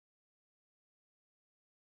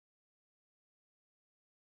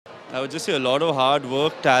I would just say a lot of hard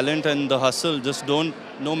work, talent, and the hustle. Just don't,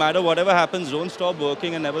 no matter whatever happens, don't stop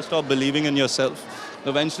working and never stop believing in yourself.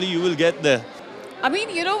 Eventually, you will get there. I mean,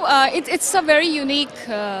 it's a very unique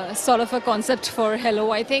sort of a concept for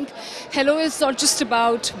Hello. I think Hello is not just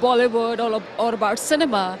about Bollywood or about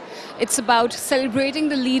cinema. It's about celebrating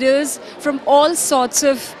the leaders from all sorts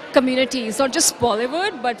of communities, not just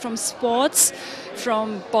Bollywood, but from sports,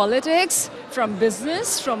 from politics, from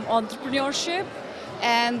business, from entrepreneurship,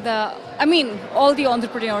 and I mean, all the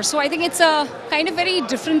entrepreneurs. So I think it's a kind of very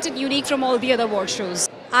different and unique from all the other award shows.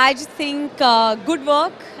 I just think good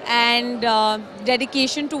work and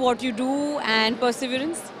dedication to what you do and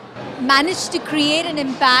perseverance. Manage to create an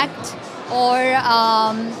impact or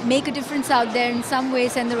make a difference out there in some way,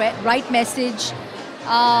 send the right message.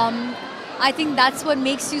 I think that's what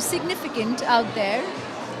makes you significant out there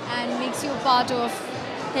and makes you a part of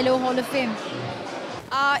Hello Hall of Fame.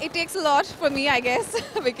 It takes a lot for me, I guess,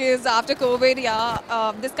 because after COVID,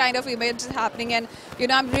 this kind of image happening, and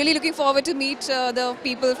I'm really looking forward to meet the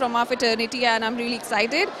people from our fraternity, and I'm really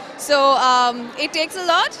excited. So it takes a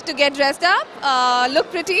lot to get dressed up, look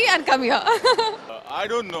pretty, and come here. I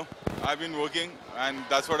don't know. I've been working, and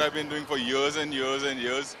that's what I've been doing for years and years and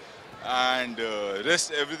years. And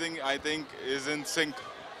rest, everything I think is in sync.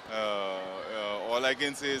 All I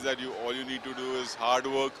can say is that all you need to do is hard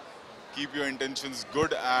work. Keep your intentions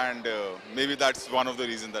good, and maybe that's one of the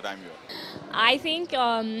reasons that I'm here. I think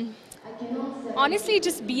honestly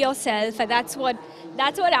just be yourself, and that's what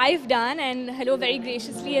I've done, and Hello very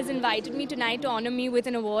graciously has invited me tonight to honor me with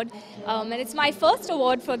an award, and it's my first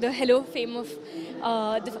award for the Hello Fame of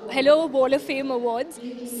the Hello Wall of Fame Awards.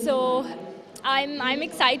 So I'm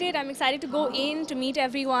excited. I'm excited to go in to meet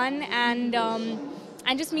everyone and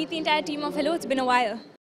just meet the entire team of Hello. It's been a while.